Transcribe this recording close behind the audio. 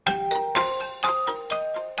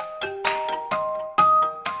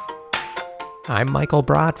I'm Michael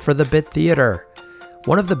Brott for The Bit Theater.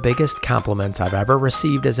 One of the biggest compliments I've ever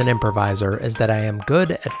received as an improviser is that I am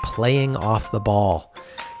good at playing off the ball.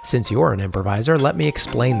 Since you're an improviser, let me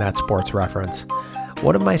explain that sports reference.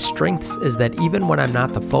 One of my strengths is that even when I'm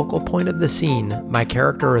not the focal point of the scene, my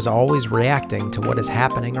character is always reacting to what is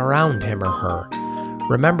happening around him or her.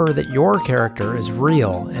 Remember that your character is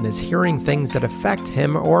real and is hearing things that affect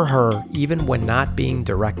him or her even when not being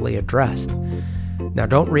directly addressed. Now,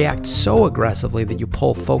 don't react so aggressively that you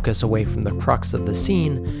pull focus away from the crux of the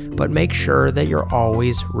scene, but make sure that you're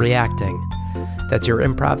always reacting. That's your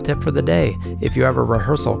improv tip for the day. If you have a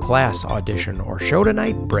rehearsal, class, audition, or show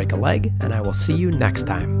tonight, break a leg, and I will see you next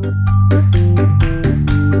time.